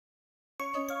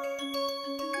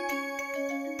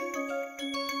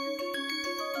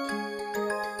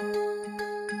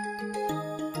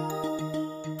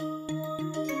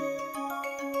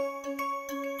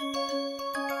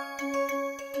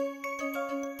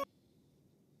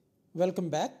Welcome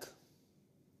back.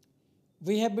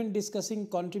 We have been discussing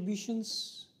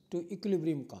contributions to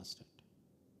equilibrium constant.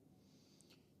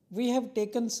 We have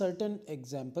taken certain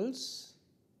examples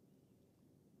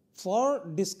for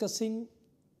discussing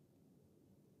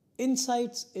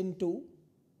insights into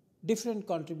different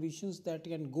contributions that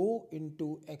can go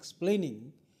into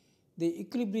explaining the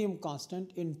equilibrium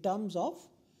constant in terms of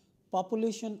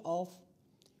population of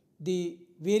the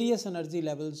various energy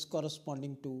levels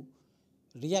corresponding to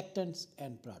reactants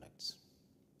and products.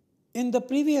 In the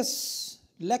previous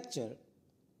lecture,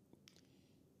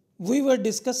 we were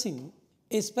discussing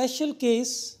a special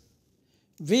case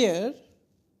where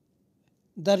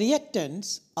the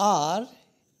reactants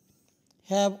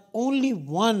have only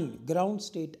one ground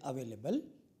state available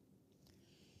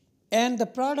and the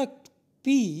product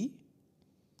P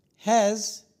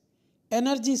has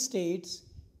energy states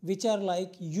which are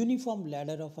like uniform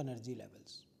ladder of energy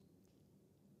levels.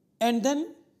 And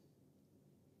then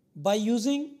by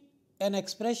using an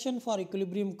expression for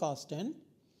equilibrium constant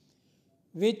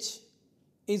which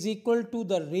is equal to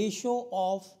the ratio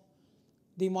of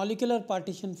the molecular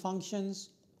partition functions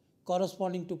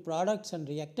corresponding to products and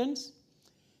reactants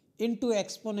into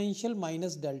exponential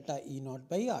minus delta E naught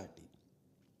by RT.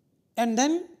 And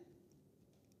then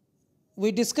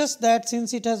we discussed that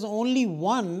since it has only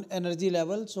one energy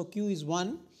level, so Q is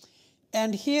 1,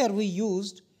 and here we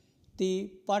used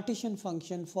the partition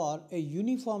function for a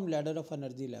uniform ladder of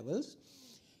energy levels,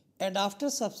 and after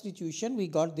substitution we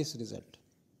got this result.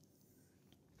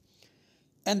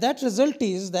 And that result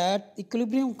is that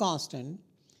equilibrium constant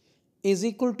is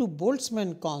equal to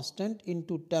Boltzmann constant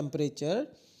into temperature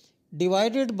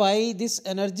divided by this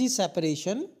energy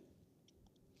separation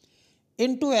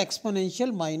into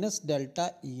exponential minus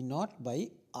delta E naught by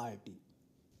RT.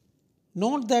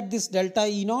 Note that this delta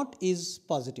E naught is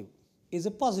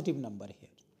a positive number here.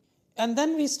 And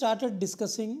then we started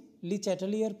discussing Le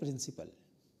Chatelier principle.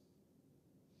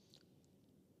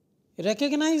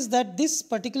 Recognize that this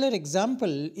particular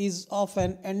example is of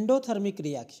an endothermic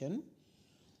reaction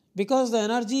because the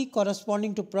energy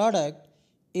corresponding to product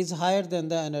is higher than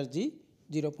the energy,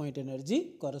 0 point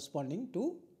energy corresponding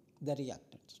to the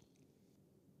reactants.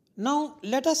 Now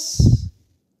let us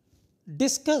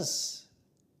discuss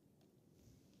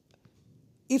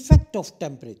effect of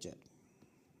temperature.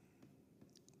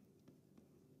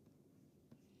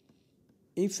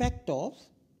 Effect of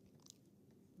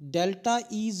delta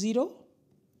E0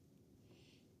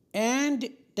 and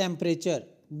temperature,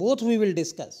 both we will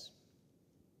discuss.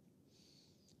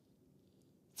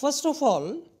 First of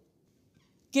all,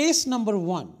 case number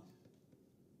 1,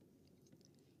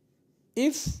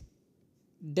 if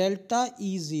delta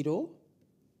E0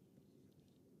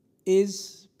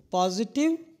 is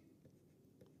positive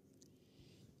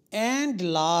and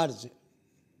large,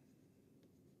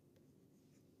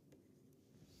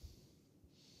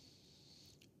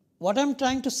 what I am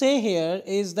trying to say here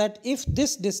is that if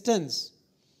this difference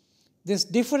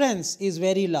is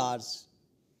very large,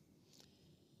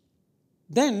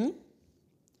 then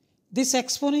this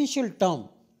exponential term,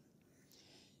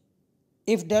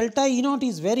 if delta E naught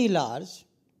is very large,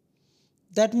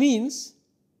 that means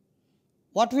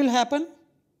what will happen?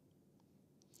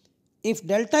 If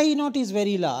delta E naught is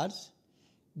very large,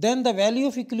 then the value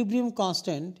of equilibrium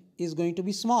constant is going to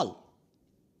be small.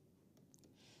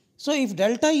 So if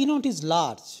delta E naught is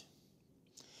large,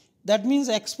 that means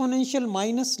exponential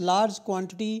minus large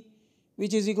quantity,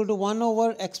 which is equal to 1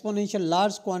 over exponential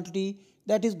large quantity,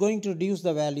 that is going to reduce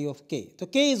the value of K. So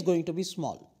K is going to be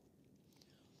small.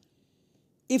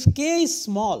 If K is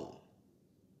small,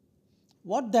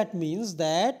 what that means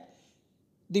that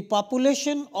the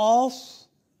population of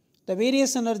the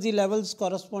various energy levels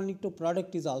corresponding to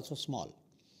product is also small.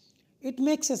 It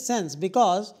makes a sense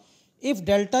because if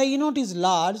delta E naught is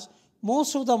large,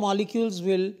 most of the molecules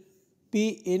will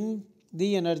be in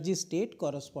the energy state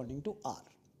corresponding to R.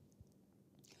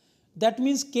 That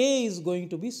means K is going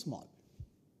to be small.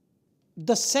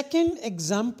 The second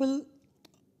example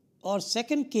or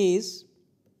second case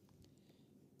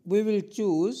we will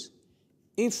choose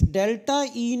if delta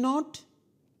E naught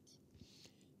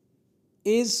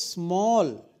is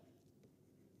small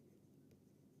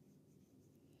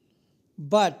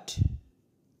but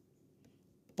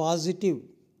positive.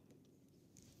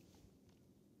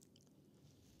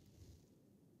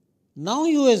 Now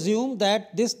you assume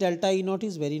that this delta E naught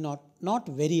is not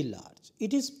very large.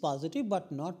 It is positive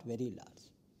but not very large.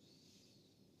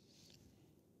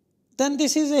 Then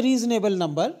this is a reasonable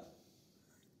number.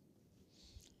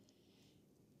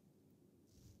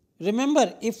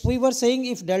 Remember, if we were saying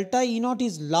if delta E naught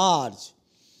is large,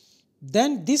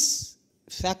 then this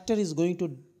factor is going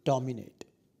to dominate.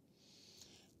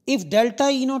 If delta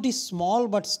E naught is small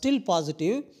but still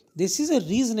positive, this is a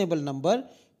reasonable number,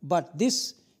 but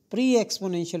this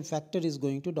pre-exponential factor is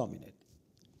going to dominate.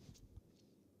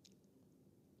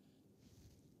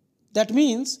 That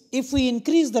means if we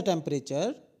increase the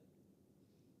temperature,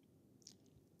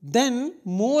 then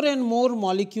more and more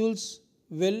molecules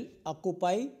will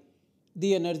occupy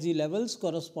the energy levels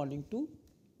corresponding to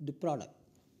the product.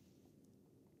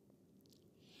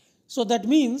 So that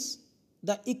means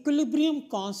the equilibrium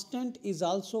constant is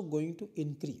also going to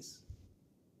increase.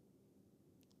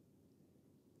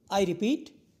 I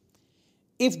repeat,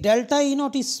 if delta E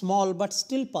naught is small but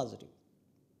still positive,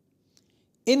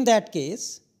 in that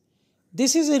case,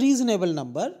 this is a reasonable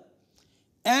number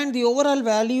and the overall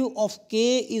value of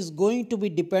K is going to be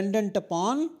dependent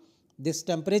upon this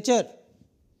temperature.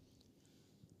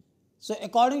 So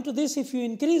according to this, if you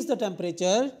increase the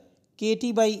temperature,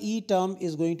 Kt by E term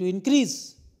is going to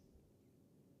increase.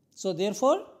 So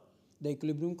therefore, the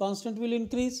equilibrium constant will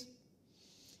increase.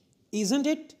 Isn't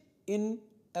it in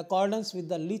accordance with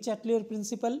the Le-Chatelier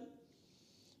principle,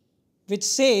 which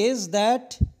says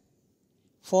that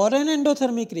for an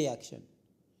endothermic reaction,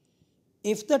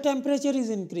 if the temperature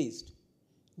is increased,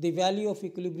 the value of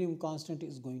equilibrium constant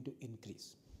is going to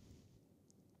increase.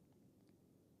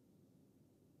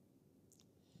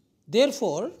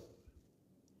 Therefore,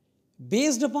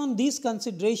 based upon these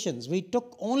considerations, we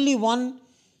took only one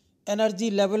energy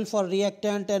level for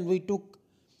reactant and we took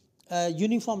a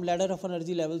uniform ladder of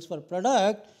energy levels for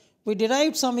product. We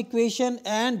derived some equation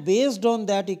and based on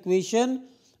that equation,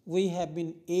 we have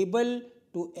been able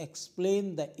to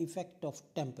explain the effect of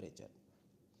temperature.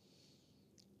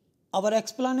 Our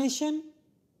explanation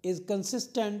is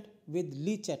consistent with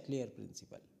Le-Chatelier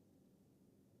principle.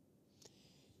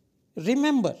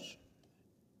 Remember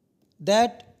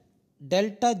that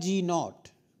delta G naught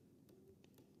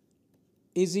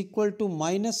is equal to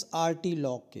minus RT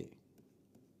log K.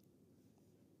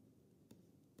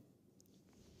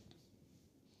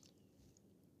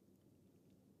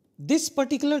 This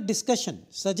particular discussion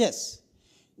suggests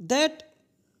that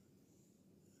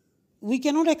we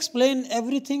cannot explain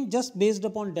everything just based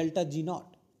upon delta G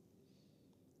naught.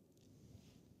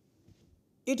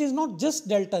 It is not just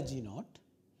delta G naught,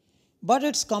 but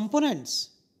its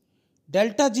components.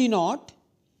 Delta G naught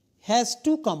has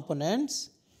two components.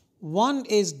 One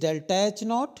is delta H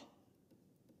naught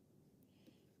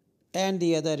and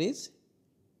the other is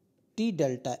T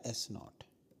delta S naught.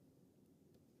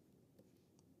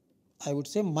 I would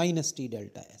say minus T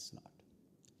delta S naught.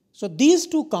 So these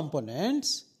two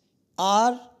components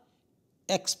are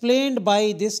explained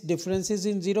by these differences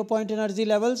in 0 point energy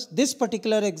levels. This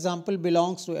particular example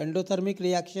belongs to endothermic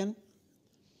reaction.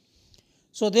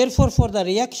 So therefore, for the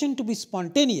reaction to be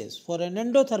spontaneous, for an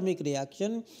endothermic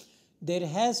reaction, there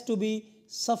has to be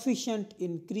sufficient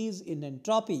increase in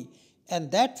entropy,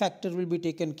 and that factor will be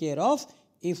taken care of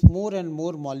if more and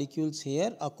more molecules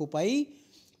here occupy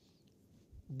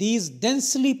these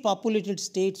densely populated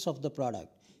states of the product.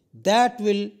 That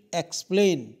will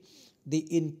explain the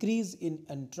increase in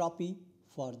entropy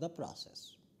for the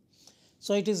process.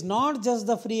 So it is not just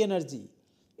the free energy,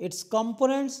 its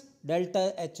components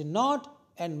delta H naught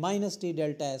and minus T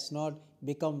delta S naught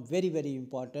become very, very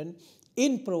important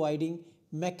in providing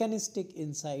mechanistic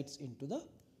insights into the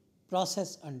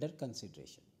process under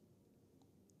consideration.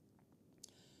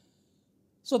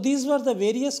 So these were the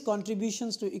various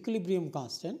contributions to equilibrium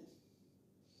constant.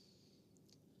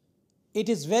 It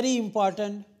is very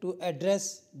important to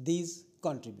address these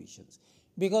contributions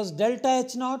because delta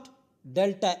H naught,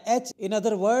 delta H, in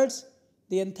other words,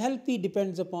 the enthalpy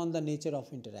depends upon the nature of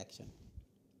interaction.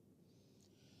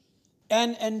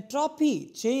 And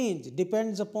entropy change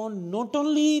depends upon not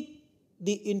only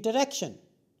the interaction,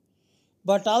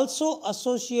 but also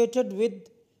associated with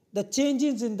the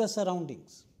changes in the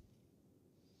surroundings.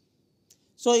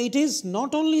 So it is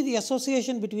not only the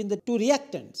association between the two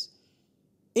reactants.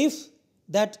 If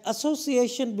that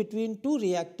association between two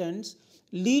reactants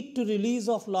lead to release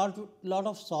of lot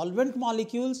of solvent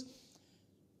molecules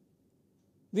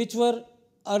which were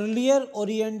earlier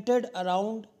oriented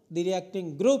around the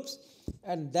reacting groups,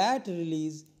 and that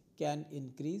release can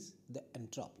increase the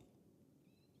entropy.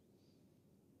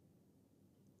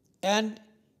 And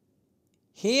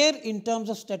here in terms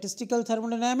of statistical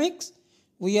thermodynamics,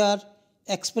 we are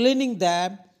explaining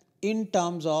that in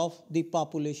terms of the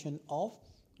population of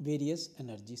various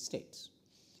energy states.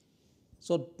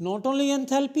 So not only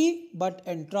enthalpy, but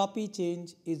entropy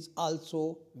change is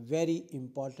also very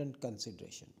important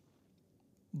consideration.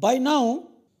 By now,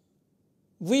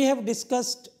 we have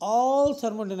discussed all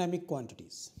thermodynamic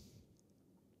quantities,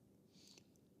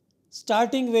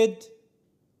 starting with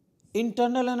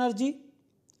internal energy,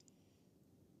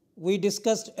 we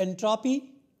discussed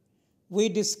entropy, we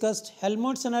discussed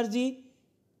Helmholtz energy,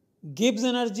 Gibbs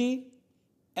energy,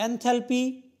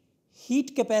 enthalpy,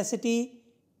 heat capacity,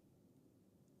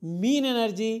 mean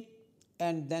energy,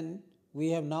 and then we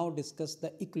have now discussed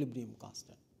the equilibrium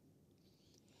constant.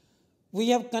 We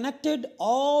have connected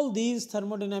all these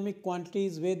thermodynamic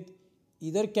quantities with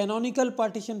either canonical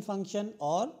partition function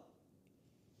or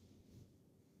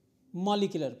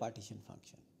molecular partition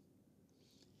function.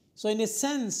 So, in a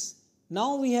sense,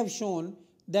 now we have shown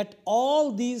that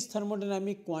all these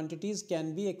thermodynamic quantities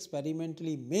can be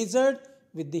experimentally measured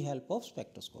with the help of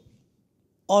spectroscopy.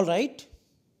 All right.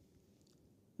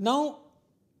 Now,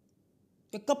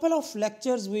 a couple of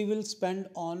lectures we will spend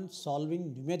on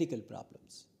solving numerical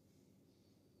problems.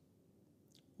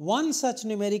 One such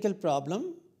numerical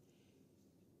problem,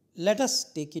 let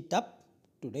us take it up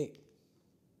today.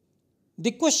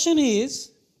 The question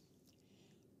is,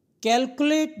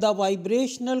 calculate the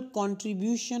vibrational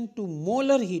contribution to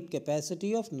molar heat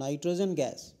capacity of nitrogen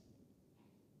gas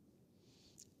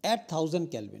at 1000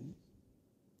 Kelvin.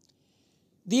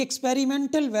 The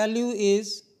experimental value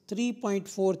is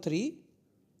 3.43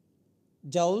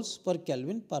 joules per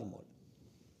Kelvin per mole.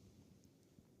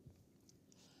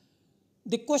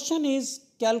 The question is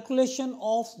calculation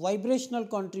of vibrational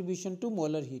contribution to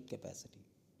molar heat capacity.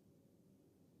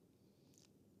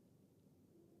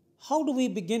 How do we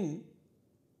begin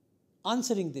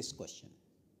answering this question?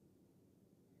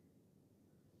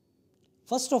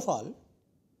 First of all,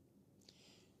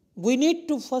 we need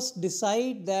to first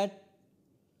decide that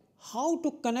how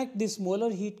to connect this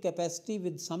molar heat capacity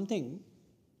with something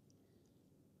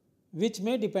which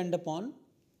may depend upon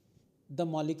the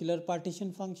molecular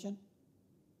partition function.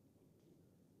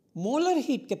 Molar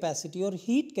heat capacity or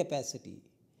heat capacity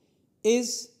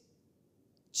is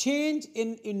change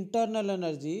in internal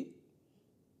energy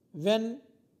when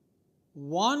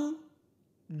 1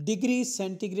 degree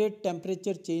centigrade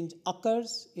temperature change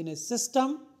occurs in a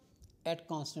system at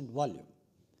constant volume.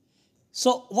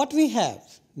 So, what we have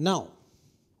now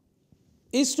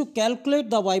is to calculate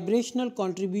the vibrational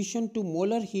contribution to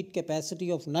molar heat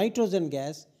capacity of nitrogen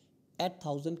gas at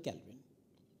 1000 Kelvin.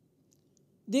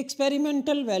 The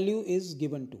experimental value is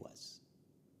given to us.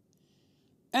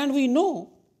 And we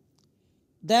know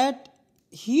that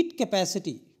heat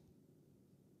capacity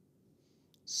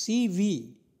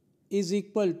CV is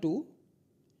equal to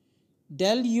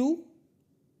del U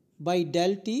by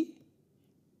del T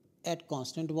at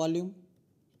constant volume.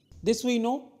 This we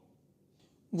know.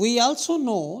 We also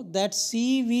know that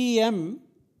CVM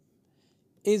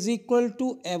is equal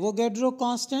to Avogadro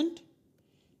constant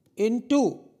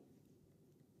into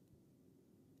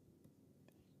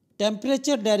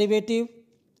temperature derivative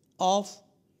of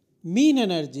mean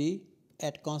energy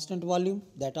at constant volume.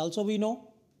 That also we know.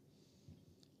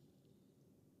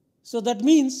 So, that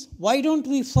means why don't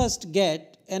we first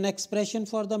get an expression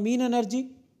for the mean energy?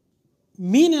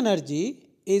 Mean energy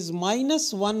is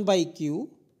minus 1 by Q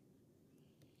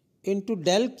into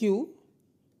del Q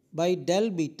by del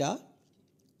beta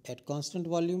at constant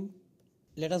volume.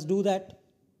 Let us do that.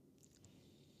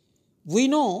 We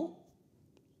know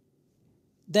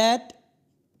that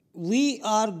we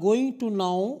are going to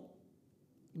now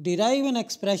derive an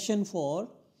expression for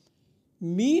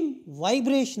mean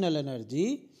vibrational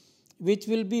energy, which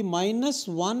will be minus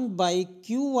 1 by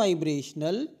Q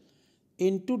vibrational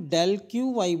into del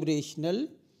Q vibrational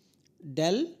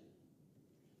del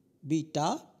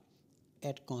beta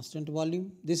at constant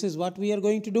volume. This is what we are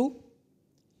going to do.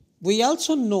 We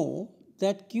also know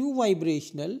that Q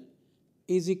vibrational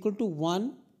is equal to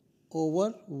 1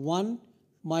 over 1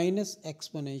 minus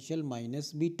exponential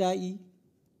minus beta E.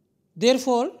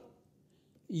 Therefore,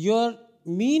 your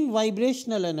mean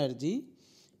vibrational energy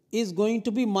is going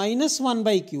to be minus 1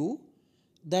 by Q.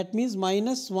 That means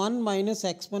minus 1 minus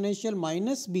exponential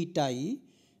minus beta E.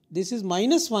 This is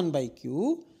minus 1 by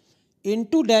Q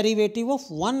into derivative of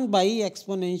 1 by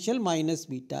exponential minus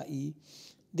beta E.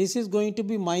 This is going to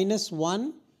be minus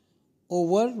 1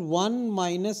 over 1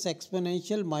 minus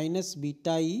exponential minus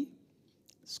beta E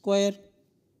square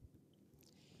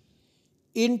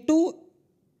into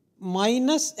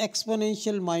minus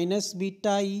exponential minus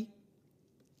beta E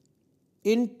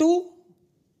into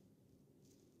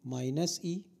minus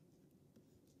E.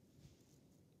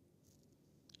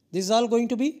 This is all going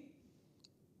to be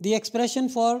the expression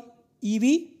for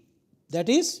EV, that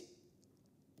is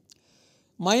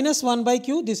minus 1 by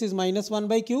Q, this is minus 1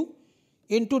 by Q,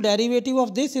 into derivative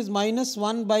of this is minus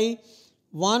 1 by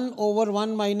 1 over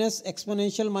 1 minus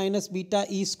exponential minus beta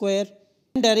E square,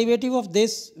 and derivative of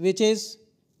this which is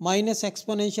minus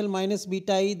exponential minus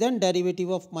beta e, then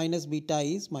derivative of minus beta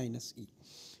e is minus e.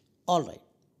 All right.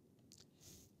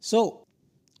 So,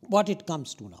 what it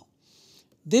comes to now?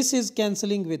 This is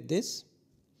cancelling with this,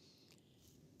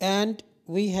 and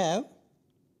we have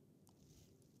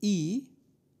e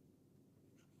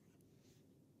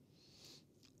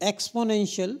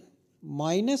exponential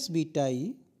minus beta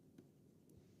e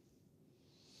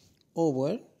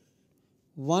over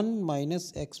 1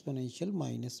 minus exponential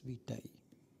minus beta e.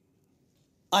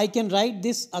 I can write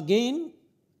this again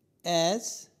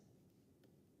as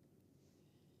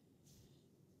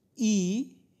e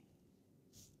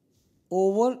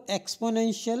over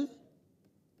exponential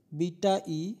beta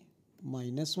e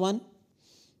minus 1,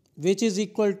 which is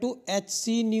equal to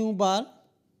hc nu bar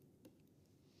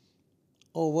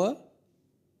over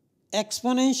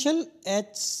exponential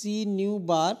hc nu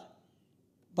bar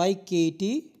by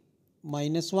kt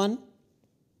minus 1.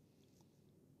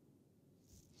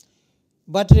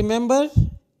 But remember,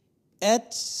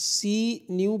 hc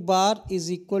nu bar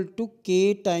is equal to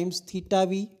k times theta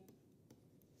v.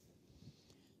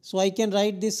 So I can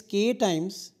write this k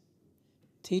times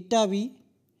theta v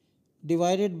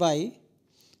divided by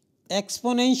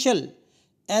exponential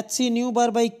hc nu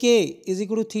bar by k is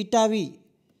equal to theta v.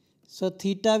 So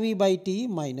theta v by t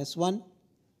minus 1.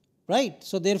 Right.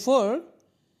 So therefore,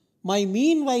 my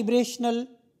mean vibrational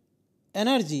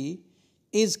energy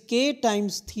is k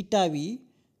times theta v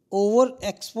over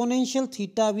exponential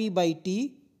theta v by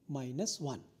t minus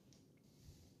 1.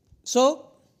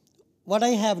 So what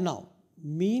I have now?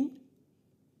 Mean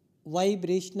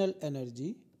vibrational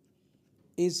energy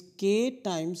is k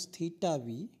times theta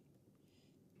v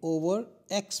over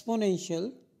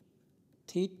exponential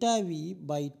theta v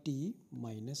by t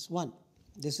minus 1.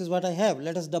 This is what I have.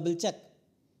 Let us double check.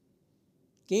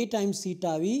 K times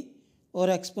theta v or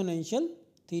exponential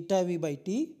theta v by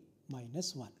t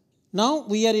minus 1. Now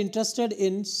we are interested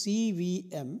in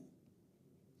CVM,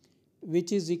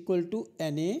 which is equal to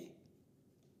Na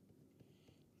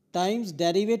times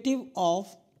derivative of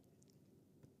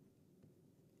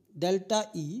delta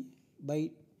E by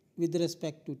with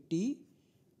respect to T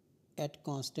at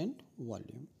constant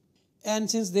volume. And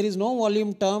since there is no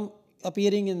volume term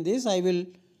appearing in this, I will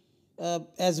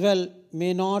as well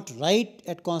may not write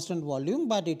at constant volume,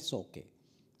 but it's okay.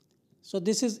 So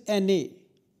this is Na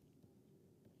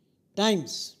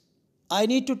times, I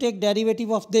need to take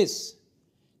derivative of this,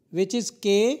 which is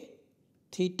k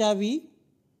theta v,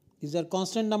 these are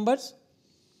constant numbers,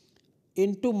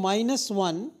 into minus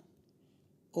 1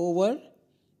 over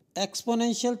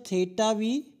exponential theta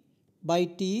v by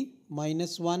t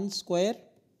minus 1 square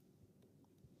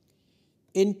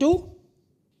into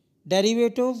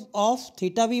derivative of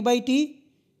theta v by t,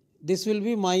 this will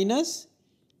be minus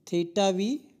theta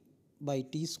v by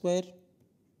t square.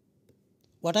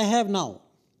 What I have now?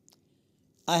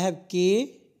 I have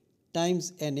k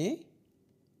times Na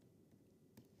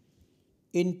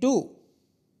into,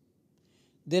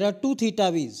 there are two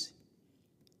theta v's,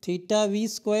 theta v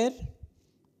square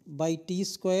by t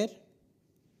square,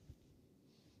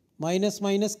 minus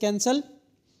minus cancel,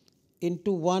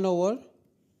 into 1 over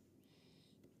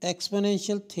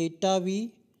exponential theta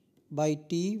v by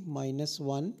t minus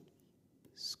 1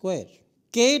 square.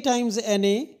 K times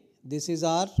Na, this is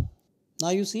R. Now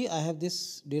you see I have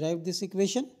this derived this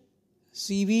equation.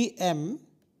 CVM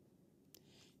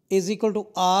is equal to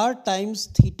R times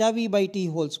theta v by t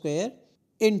whole square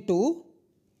into,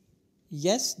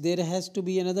 yes, there has to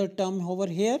be another term over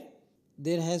here.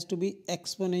 There has to be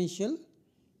exponential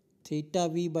theta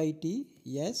v by t,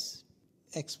 yes,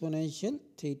 exponential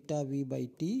theta v by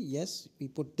t, yes, we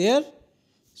put there.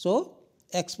 So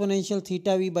exponential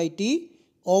theta v by t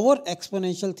over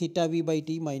exponential theta v by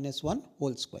t minus 1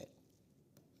 whole square.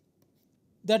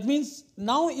 That means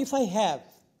now if I have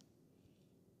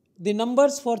the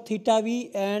numbers for theta v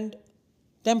and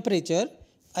temperature,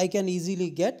 I can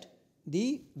easily get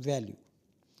the value.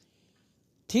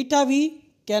 Theta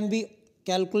v can be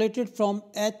calculated from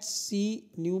hc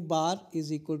nu bar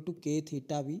is equal to k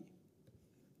theta v.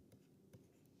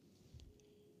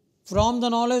 From the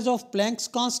knowledge of Planck's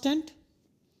constant,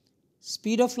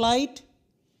 speed of light,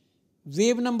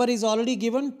 wave number is already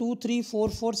given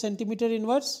 2344 centimeter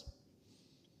inverse,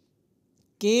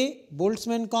 k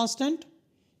Boltzmann constant,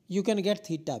 you can get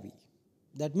theta v.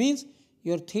 That means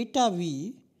your theta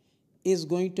v is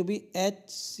going to be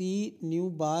hc nu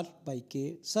bar by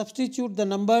k. Substitute the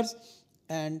numbers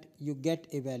and you get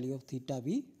a value of theta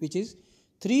v, which is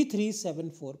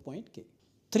 3374.k.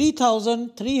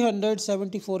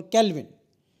 3374 Kelvin.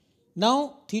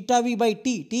 Now theta v by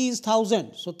t, t is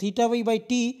 1000. So theta v by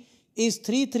t is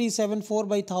 3374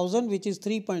 by 1000, which is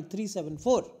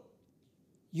 3.374.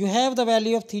 You have the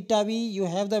value of theta v, you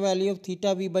have the value of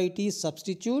theta v by t,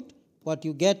 substitute. What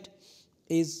you get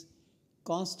is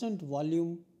constant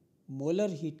volume molar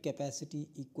heat capacity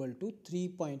equal to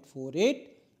 3.48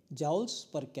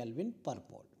 joules per Kelvin per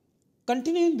mole.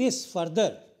 Continuing this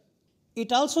further,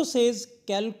 it also says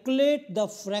calculate the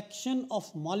fraction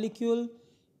of molecule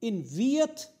in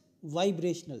Vth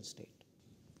vibrational state.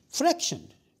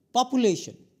 Fraction,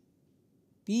 population,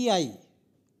 Pi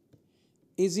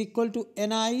is equal to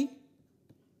Ni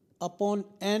upon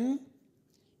N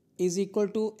is equal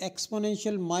to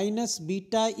exponential minus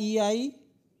beta Ei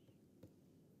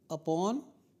upon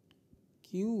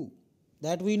Q,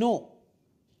 that we know.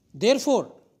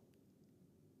 Therefore,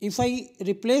 if I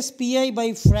replace Pi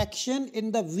by fraction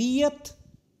in the Vth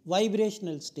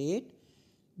vibrational state,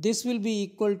 this will be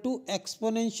equal to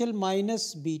exponential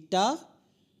minus beta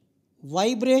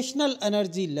vibrational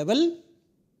energy level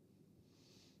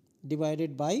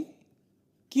divided by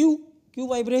Q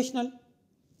vibrational.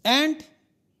 And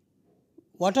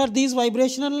what are these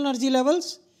vibrational energy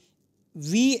levels?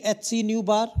 V Hc nu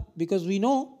bar, because we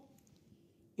know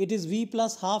it is V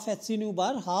plus half Hc nu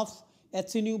bar. Half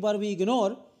Hc nu bar we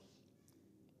ignore.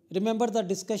 Remember the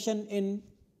discussion in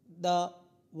the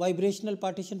vibrational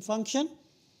partition function.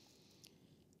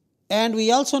 And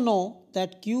we also know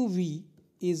that Qv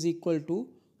is equal to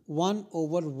 1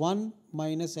 over 1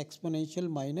 minus exponential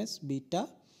minus beta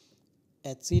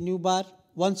Hc nu bar.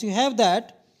 Once you have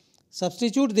that,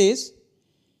 substitute this,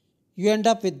 you end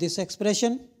up with this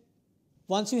expression.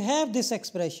 Once you have this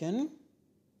expression,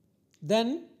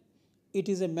 then it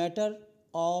is a matter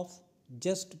of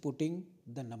just putting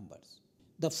the numbers.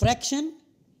 The fraction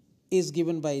is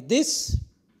given by this.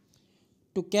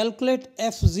 To calculate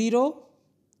F0,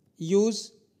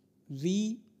 use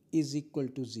V is equal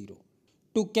to 0.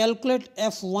 To calculate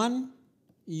F1,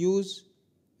 use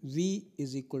V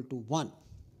is equal to 1.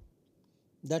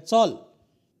 That's all.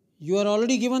 You are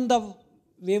already given the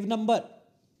wave number.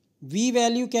 V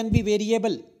value can be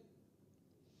variable.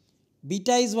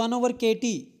 Beta is 1 over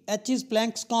kT. H is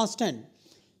Planck's constant.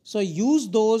 So use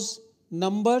those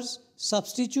numbers,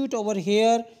 substitute over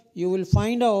here. You will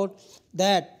find out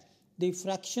that the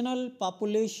fractional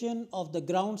population of the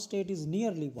ground state is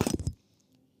nearly 1.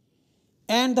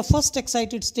 And the first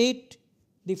excited state,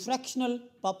 the fractional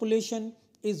population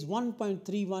is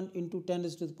 1.31 into 10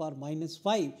 raised to the power minus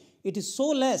 5. It is so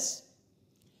less.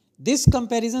 This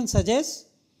comparison suggests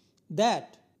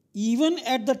that even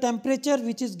at the temperature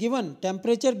which is given,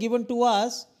 temperature given to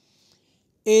us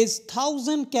is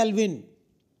 1000 Kelvin.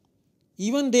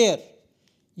 Even there,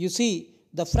 you see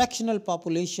the fractional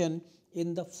population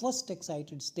in the first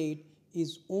excited state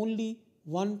is only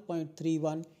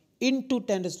 1.31 into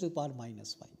 10 raised to the power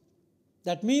minus 5.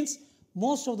 That means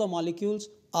most of the molecules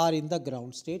are in the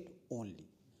ground state only.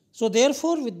 So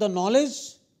therefore, with the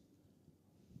knowledge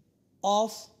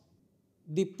of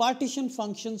the partition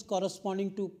functions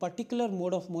corresponding to particular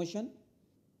mode of motion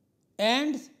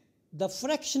and the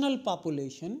fractional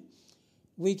population,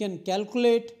 we can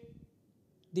calculate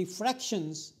the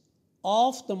fractions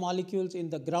of the molecules in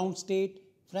the ground state,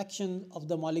 fraction of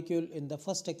the molecule in the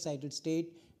first excited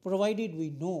state, provided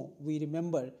we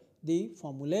remember the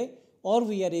formulae or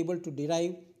we are able to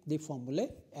derive the formulae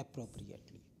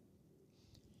appropriately.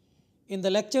 In the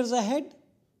lectures ahead,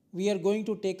 we are going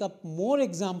to take up more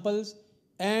examples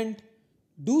and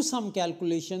do some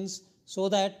calculations so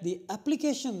that the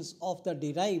applications of the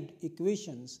derived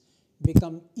equations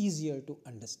become easier to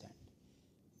understand.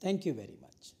 Thank you very much.